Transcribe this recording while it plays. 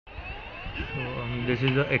This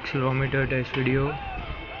is the accelerometer test video.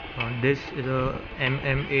 This is a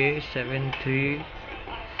MMA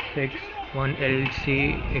 7361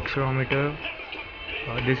 LC accelerometer.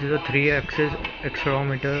 This is a 3-axis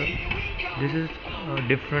accelerometer. This is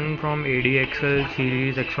different from ADXL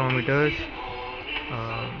series accelerometers,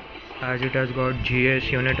 as it has got GS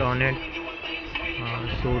unit on it.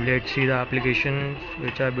 So let's see the applications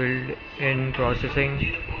which are built in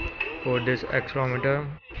processing for this accelerometer.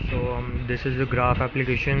 So this is the graph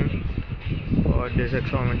application for this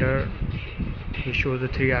accelerometer. It shows the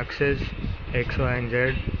 3 axes X, Y and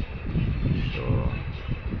Z. So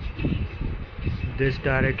this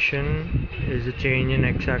direction is a change in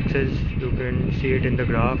X-axis. You can see it in the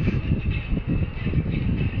graph.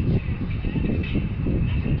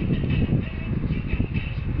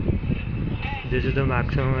 This is the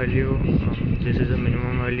maximum value, this is the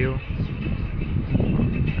minimum value,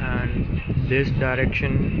 and this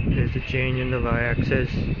direction is the change in the y-axis.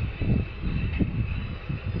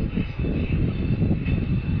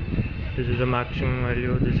 This is the maximum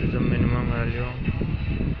value, this is the minimum value.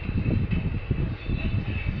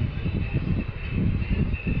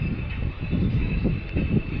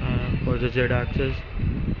 For the z-axis,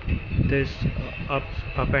 this up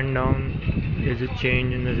and down is a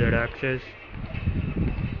change in the z-axis.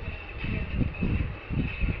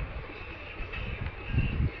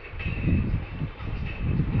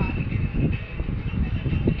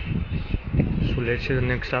 So let's see the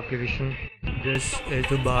next application. This is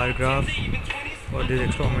the bar graph for this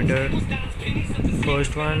accelerometer.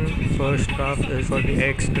 First graph is for the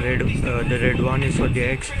X, the red one is for the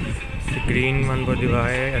X, the green one for the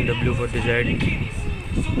Y, and the blue for the Z.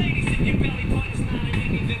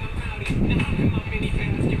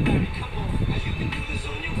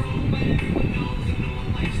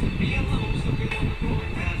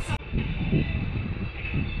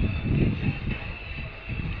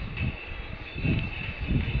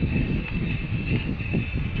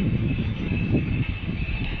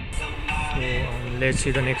 Let's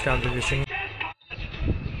see the next application.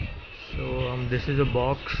 So this is a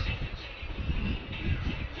box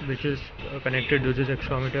which is connected to this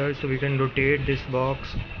accelerometer. So we can rotate this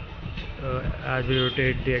box as we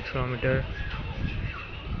rotate the accelerometer.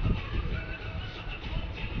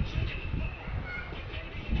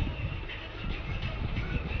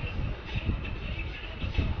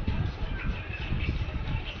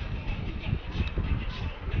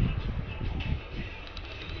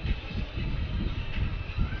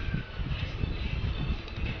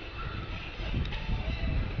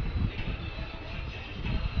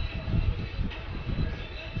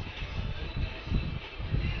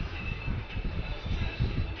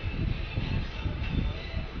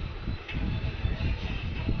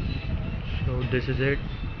 So this is it.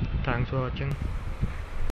 Thanks for watching.